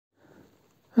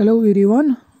Hello everyone,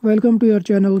 welcome to your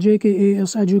channel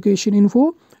JKAS education info.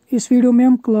 इस video में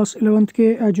हम class 11th के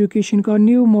एजुकेशन का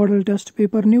new model test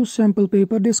paper, new sample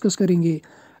paper discuss करेंगे।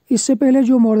 इससे पहले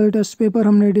जो मॉडल टेस्ट पेपर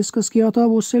हमने डिस्कस किया था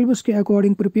वो सिलेबस के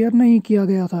अकॉर्डिंग प्रिपेयर नहीं किया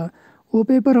गया था। वो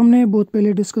पेपर हमने बहुत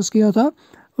पहले डिस्कस किया था।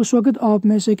 उस वक्त आप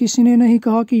में से किसी ने नहीं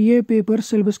कहा कि ये पेपर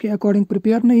सिलेबस के अकॉर्डिंग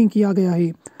प्रिपेयर नहीं किया गया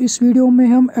है। इस वीडियो में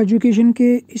हम एजुकेशन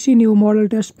के इसी न्यू मॉडल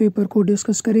टेस्ट पेपर को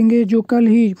डिस्कस करेंगे जो कल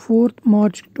ही 4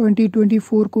 मार्च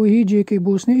 2024 को ही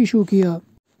JKBOSE ने इशू किया।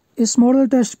 इस मॉडल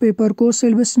टेस्ट पेपर को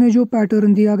सिलेबस में जो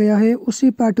पैटर्न दिया गया है उसी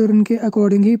पैटर्न के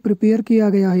अकॉर्डिंग ही प्रिपेयर किया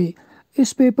गया है।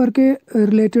 इस पेपर के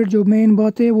रिलेटेड जो मेन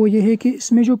बात है वो ये है कि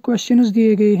इसमें जो क्वेश्चंस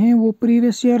दिए गए हैं वो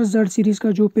प्रीवियस ईयर जेड सीरीज़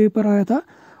का जो पेपर आया था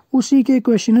उसी के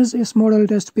क्वेश्चंस इस मॉडल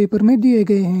टेस्ट पेपर में दिए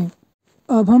गए हैं।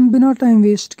 अब हम बिना टाइम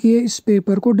वेस्ट किए इस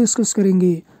पेपर को डिस्कस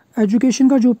करेंगे। एजुकेशन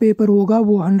का जो पेपर होगा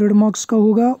वो 100 मार्क्स का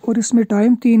होगा और इसमें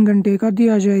टाइम 3 घंटे का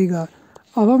दिया जाएगा।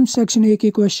 अब हम सेक्शन ए के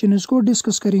क्वेश्चंस को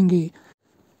डिस्कस करेंगे।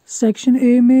 सेक्शन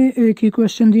ए में एक ही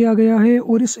क्वेश्चन दिया गया है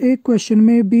और इस एक क्वेश्चन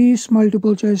में 20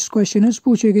 मल्टीपल चॉइस क्वेश्चंस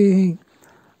पूछे गए हैं।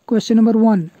 Question number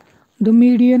 1, the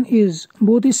median is.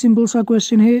 बहुत ही सिंपल सा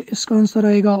क्वेश्चन है, इसका आंसर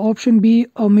आएगा option B,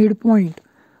 a mid point.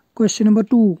 Question number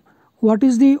 2, what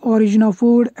is the origin of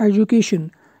word education.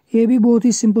 ये भी बहुत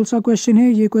ही सिंपल सा क्वेश्चन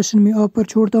है, ये क्वेश्चन मैं आप पर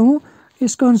छोड़ता हूँ,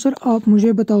 इसका आंसर आप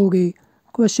मुझे बताओगे।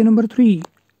 Question number 3,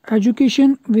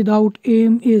 education without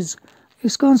M is.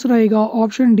 इसका आंसर आएगा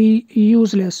option D,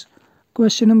 useless.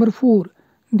 Question number 4,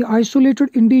 the isolated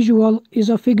individual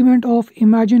is a figment of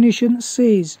imagination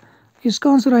says.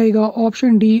 इसका आंसर आएगा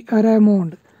option D,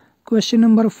 Raymond. Question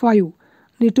number 5,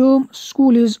 the term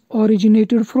school is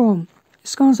originated from.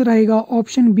 इसका answer आएगा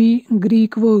option B,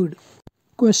 Greek word.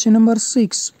 Question number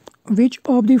 6, which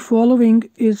of the following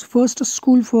is first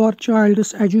school for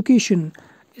child's education.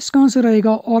 इसका answer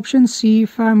आएगा option C,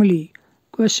 family.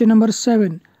 Question number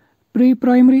 7, pre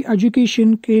primary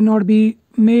education can not be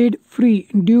made free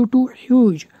due to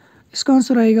huge. इसका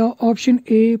answer आएगा option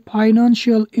A,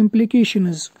 financial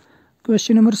implications.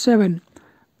 Question number 7,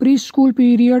 pre school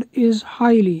period is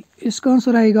highly. इसका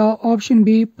answer आएगा option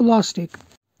B, plastic.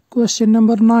 Question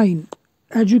number 9,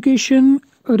 education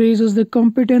raises the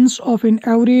competence of an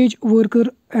average worker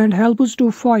and helps to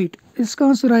fight. इसका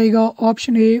answer आएगा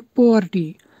option A, poverty.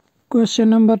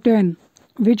 Question number 10,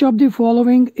 which of the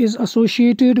following is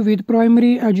associated with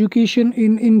primary education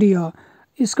in India?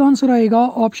 इसका answer आएगा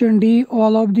option D,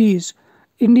 all of these.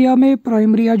 India में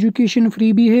primary education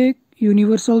free भी है,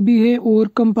 universal भी है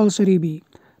और कंपलसरी भी।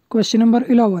 Question number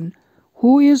 11,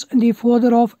 who is the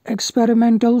father of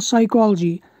experimental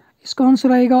psychology? इसका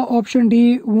आंसर आएगा option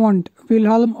D, want,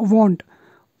 Wilhelm want.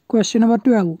 Question number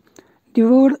 12, the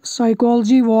word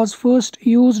psychology was first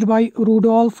used by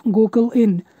Rudolph Gokal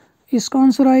इन। इसका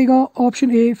आंसर आएगा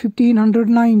option A,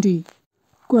 1590।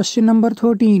 Question number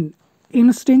 13,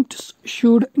 instincts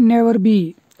should never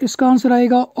be. इसका answer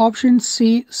आएगा option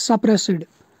C, suppressed.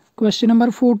 Question number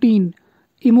 14,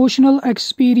 emotional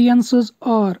experiences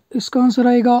are. इसका answer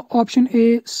आएगा option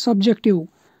A, subjective.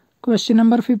 Question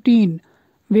number 15,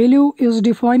 value is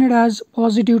defined as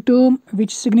positive term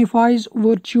which signifies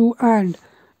virtue and।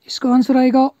 इसका answer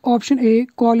आएगा option A,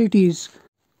 qualities।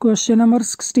 Question number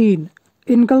 16,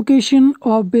 inculcation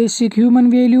of basic human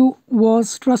value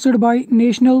was trusted by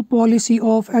national policy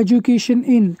of education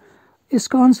in।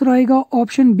 इसका answer आएगा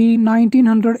option B,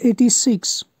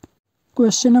 1986।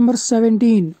 Question number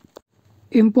 17,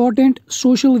 important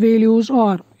social values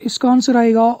are। इसका answer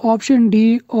आएगा option D,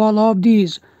 all of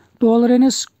these।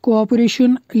 Tolerance,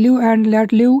 cooperation, live and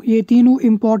let live, ये तीनों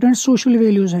important social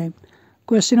values हैं।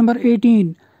 Question number 18,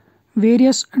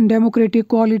 various democratic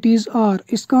qualities are.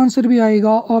 इसका answer भी आएगा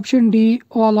option D,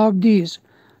 all of these.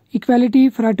 Equality,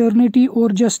 fraternity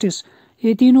और justice,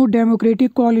 ये तीनों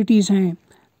डेमोक्रेटिक क्वालिटीज़ हैं।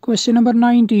 Question number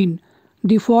 19,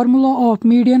 the formula of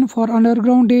median for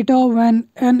underground data when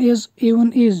n is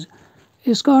even is.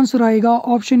 इसका answer आएगा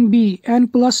option B,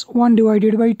 n+1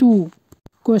 divided by 2।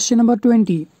 Question number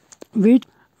 20,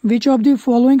 Which of the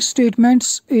following statements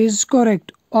is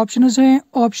correct? Options हैं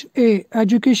option A,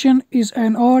 education is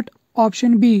an art,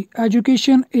 option B,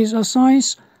 education is a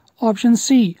science, option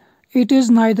C, it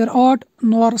is neither art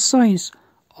nor science,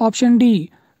 option D,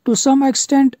 to some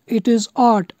extent it is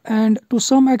art and to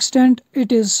some extent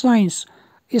it is science.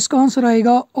 इसका answer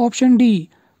आएगा option D,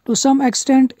 to some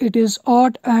extent it is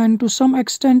art and to some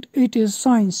extent it is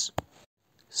science.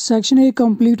 Section A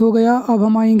complete हो गया। अब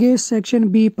हम आएंगे section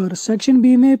B पर। Section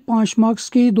B में 5 marks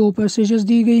की 2 पैसेजेस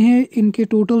दी गई हैं, इनके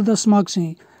टोटल 10 मार्क्स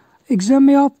हैं। एग्ज़ाम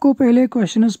में आपको पहले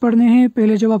क्वेश्चंस पढ़ने हैं।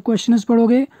 पहले जब आप क्वेश्चंस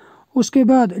पढ़ोगे उसके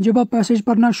बाद जब आप पैसेज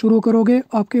पढ़ना शुरू करोगे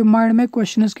आपके माइंड में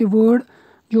क्वेश्चंस के वर्ड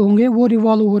जो होंगे वो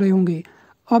रिवॉल्व हो रहे होंगे।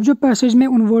 आप जब पैसेज में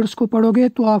उन वर्ड्स को पढ़ोगे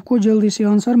तो आपको जल्दी से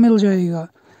आंसर मिल जाएगा।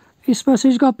 इस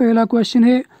पैसेज का पहला क्वेश्चन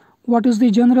है, what is the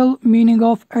general meaning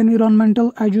of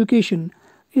environmental education.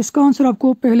 इसका आंसर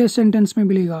आपको पहले सेंटेंस में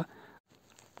मिलेगा।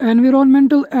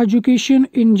 Environmental education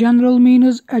in general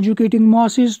means educating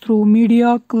masses through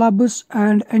media, clubs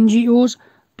and NGOs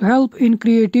to help in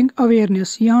creating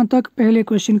awareness. यहाँ तक पहले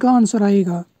क्वेश्चन का आंसर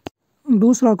आएगा।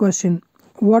 दूसरा question,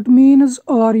 what means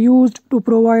are used to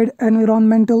provide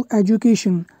environmental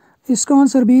education. इसका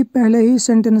आंसर भी पहले ही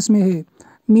सेंटेंस में है।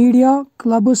 Media,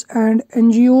 clubs and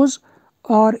NGOs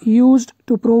are used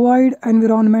to provide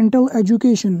environmental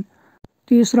education.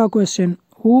 तीसरा क्वेश्चन,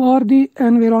 हु आर द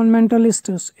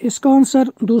एनवायरमेंटलिस्ट्स। इसका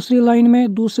आंसर दूसरी लाइन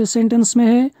में दूसरे सेंटेंस में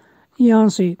है। यहाँ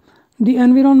से the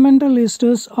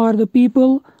एनवायरमेंटलिस्ट्स are the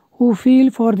people who feel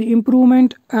for the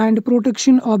improvement and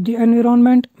protection of the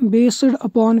environment based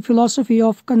upon philosophy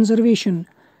of conservation।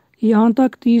 यहाँ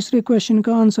तक तीसरे क्वेश्चन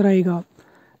का आंसर आएगा।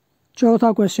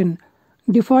 चौथा question,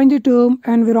 define the term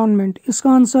environment.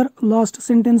 इसका आंसर लास्ट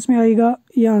सेंटेंस में आएगा।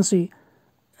 यहाँ से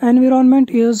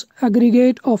environment is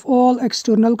aggregate of all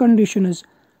external conditions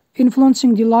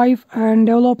influencing the life and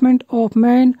development of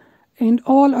man and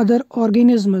all other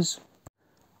organisms.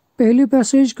 पहली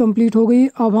पैसेज कंप्लीट हो गई।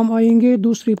 अब हम आएंगे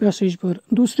दूसरी पैसेज पर।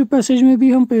 दूसरी पैसेज में भी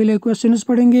हम पहले क्वेश्चंस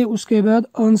पढ़ेंगे, उसके बाद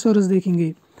आंसर्स देखेंगे।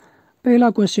 पहला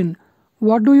question,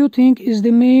 what do you think is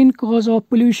the main cause of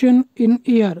pollution in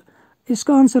air.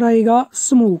 इसका आंसर आएगा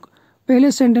स्मोक।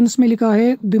 पहले सेंटेंस में लिखा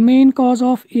है the main cause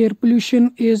of air pollution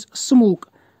is smoke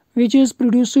which is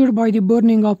produced by the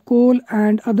burning of coal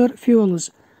and other fuels.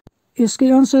 इसके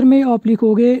answer में आप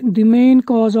लिखोगे the main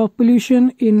cause of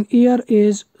pollution in air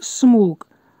is smoke.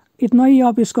 इतना ही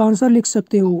आप इसका आंसर लिख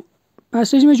सकते हो।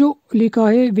 पैसेज में जो लिखा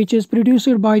है which is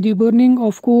produced by the burning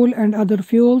of coal and other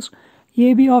fuels,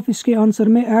 ये भी आप इसके आंसर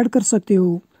में ऐड कर सकते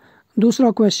हो।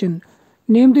 दूसरा question,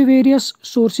 name the various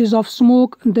sources of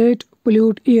smoke that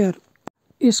pollute air.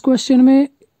 इस क्वेश्चन में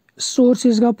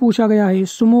सोर्सेज का पूछा गया है,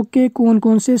 स्मोक के कौन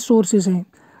कौन से सोर्सेज हैं।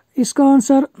 इसका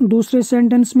आंसर दूसरे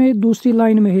सेंटेंस में दूसरी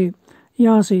लाइन में है।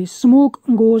 यहाँ से smoke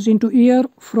goes into air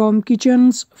from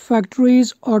kitchens,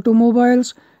 factories,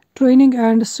 automobiles, training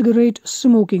and cigarette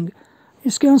smoking.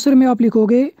 इसके आंसर में आप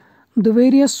लिखोगे the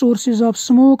various sources of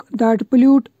smoke that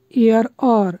pollute air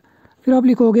are, फिर आप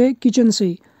लिखोगे किचन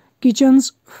से,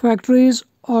 kitchens, factories,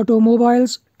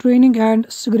 automobiles, training and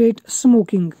cigarette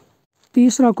smoking.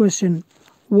 तीसरा question,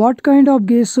 what kind of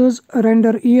gases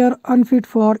render air unfit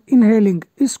for inhaling.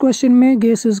 इस क्वेश्चन में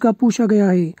गैसेस का पूछा गया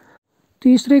है।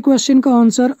 तीसरे क्वेश्चन का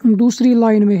आंसर दूसरी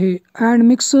लाइन में है, and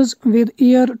mixes with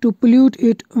air to pollute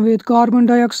it with carbon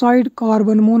dioxide,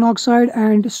 carbon monoxide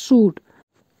and suit.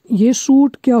 ये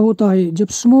सूट क्या होता है, जब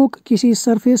स्मोक किसी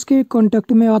सरफेस के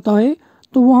कांटेक्ट में आता है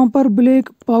तो वहाँ पर ब्लैक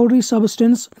पाउडरी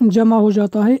सब्सटेंस जमा हो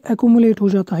जाता है, एक्यूमुलेट हो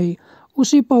जाता है।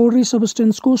 उसी पाउडरी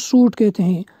सब्सटेंस को सूट कहते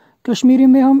हैं। कश्मीरी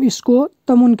में हम इसको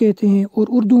तमुन कहते हैं और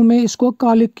उर्दू में इसको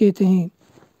कालिक कहते हैं।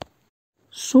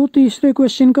 तीसरे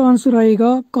क्वेश्चन का आंसर आएगा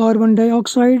carbon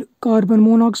dioxide, carbon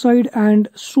monoxide and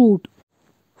suit.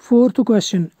 Fourth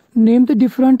question, name the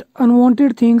different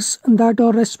unwanted things that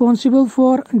are responsible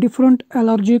for different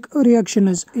allergic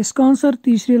reactions. इसका आंसर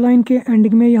तीसरी लाइन के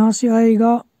एंडिंग में यहाँ से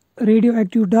आएगा, radio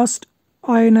active dust,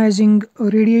 ionizing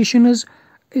radiations.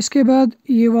 इसके बाद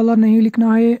ये वाला नहीं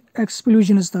लिखना है,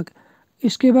 एक्सप्लोजन्स तक।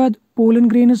 इसके बाद pollen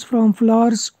grains from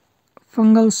flowers,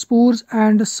 fungal spores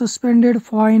and suspended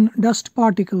fine dust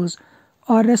particles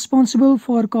are responsible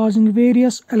for causing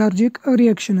various allergic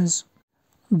reactions।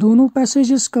 दोनों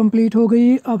पैसेजेस कंप्लीट हो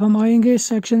गई। अब हम आएंगे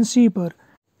सेक्शन सी पर।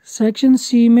 सेक्शन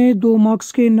सी में 2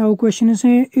 मार्क्स के 9 क्वेश्चंस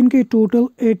हैं। इनके टोटल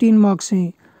 18 मार्क्स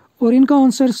हैं और इनका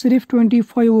आंसर सिर्फ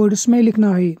 25 वर्ड्स में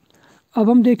लिखना है। अब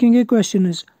हम देखेंगे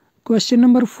questions. Question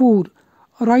number 4,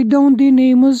 write down the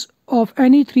names of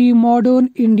any 3 modern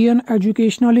Indian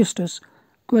एजुकेशनलिस्ट्स।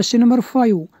 Question number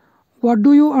 5, what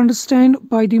do you understand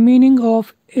by the meaning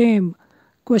of aim?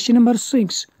 Question number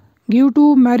 6, give 2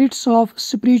 merits of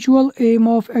spiritual aim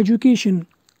of education.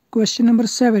 Question number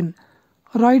 7,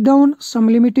 write down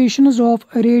some limitations of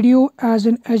radio as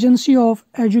an agency of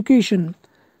education.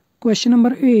 Question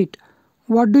number 8,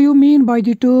 what do you mean by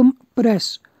the term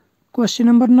press?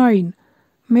 Question number 9,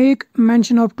 make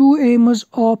mention of 2 aims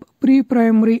of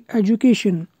pre-primary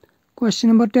education.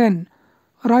 Question number 10,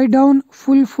 write down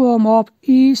full form of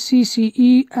ECCE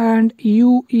and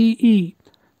UEE.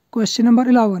 Question number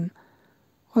 11,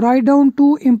 write down 2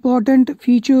 important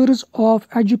features of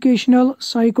educational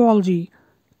psychology.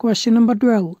 Question number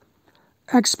 12,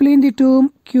 explain the term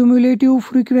cumulative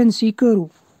frequency curve.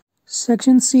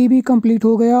 Section C भी complete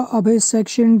हो गया। अब है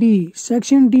section D.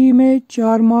 Section D में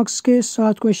 4 marks के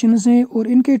 7 questions हैं और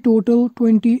इनके टोटल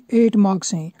 28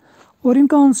 मार्क्स हैं। और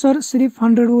इनका आंसर सिर्फ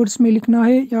 100 वर्ड्स में लिखना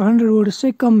है या 100 वर्ड्स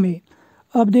से कम में।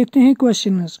 अब देखते हैं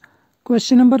questions.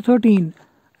 Question number 13,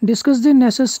 discuss the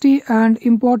necessity and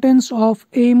importance of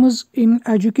AIIMS in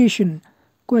education.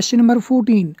 Question number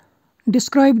 14,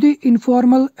 describe the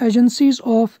informal agencies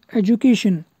of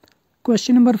education.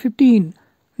 Question number 15,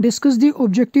 discuss the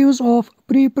objectives of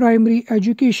pre-primary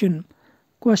education.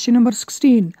 Question number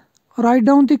 16, write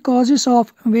down the causes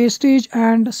of wastage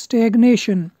and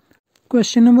stagnation.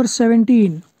 Question number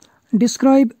 17,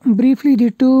 describe briefly the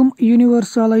term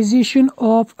universalization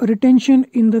of retention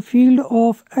in the field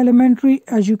of elementary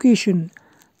education.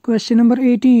 Question number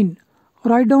 18,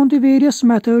 write down the various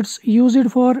methods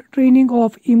used for training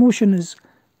of emotions.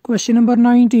 Question number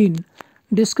 19,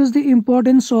 discuss the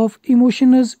importance of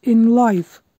emotions in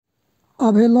life.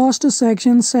 अब है last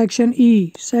section, section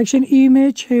E. Section E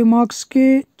में 6 marks के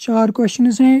 4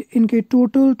 questions हैं। इनके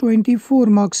total 24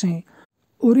 marks हैं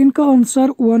और इनका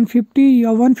answer 150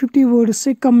 या 150 वर्ड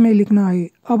से कम में लिखना है।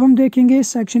 अब हम देखेंगे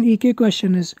सेक्शन ई के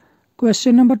questions.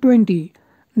 Question number 20,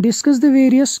 discuss the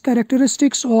various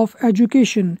characteristics of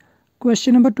education.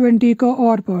 Question number 20 का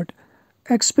और part,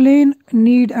 explain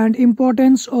need and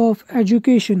importance of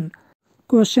education.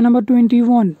 Question number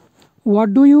 21,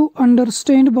 what do you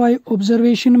understand by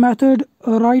observation method?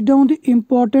 Write down the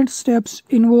important steps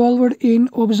involved in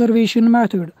observation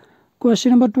method.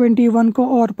 Question number 21 का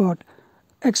और part,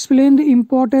 explain the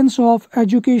importance of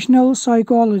educational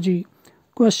psychology.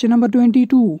 Question number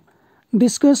 22,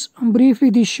 discuss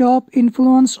briefly the sharp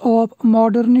influence of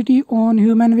modernity on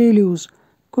human values.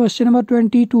 Question number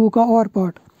 22 का और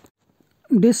part,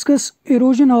 discuss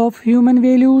erosion of human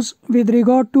values with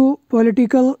regard to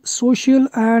political, social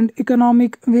and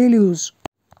economic values.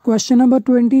 Question number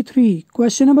 23,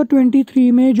 question number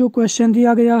 23 में जो question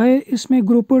दिया गया है इसमें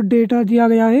grouper data दिया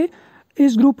गया है।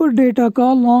 इस ग्रुपर डेटा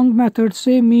का लॉन्ग मेथड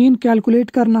से मीन कैलकुलेट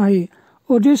करना है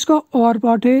और जो इसका और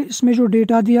पार्ट है इसमें जो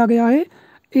डेटा दिया गया है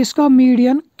इसका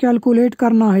मीडियन कैलकुलेट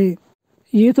करना है।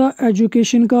 ये था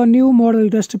एजुकेशन का न्यू मॉडल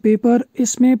टेस्ट पेपर।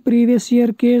 इसमें प्रीवियस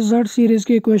ईयर के जेड सीरीज़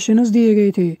के क्वेश्चंस दिए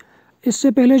गए थे।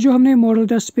 इससे पहले जो हमने मॉडल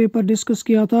टेस्ट पेपर डिस्कस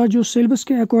किया था जो सिलेबस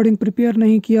के अकॉर्डिंग प्रिपेयर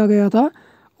नहीं किया गया था,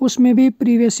 उसमें भी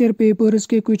प्रीवियस ईयर पेपर्स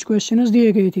के कुछ क्वेश्चंस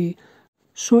दिए गए थे।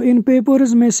 सो इन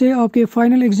पेपर्स में से आपके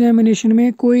फाइनल एग्जामिनेशन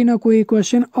में कोई ना कोई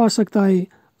क्वेश्चन आ सकता है।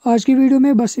 आज की वीडियो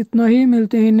में बस इतना ही।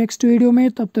 मिलते हैं नेक्स्ट वीडियो में,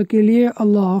 तब तक के लिए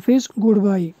अल्लाह हाफिज़, गुड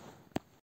बाय।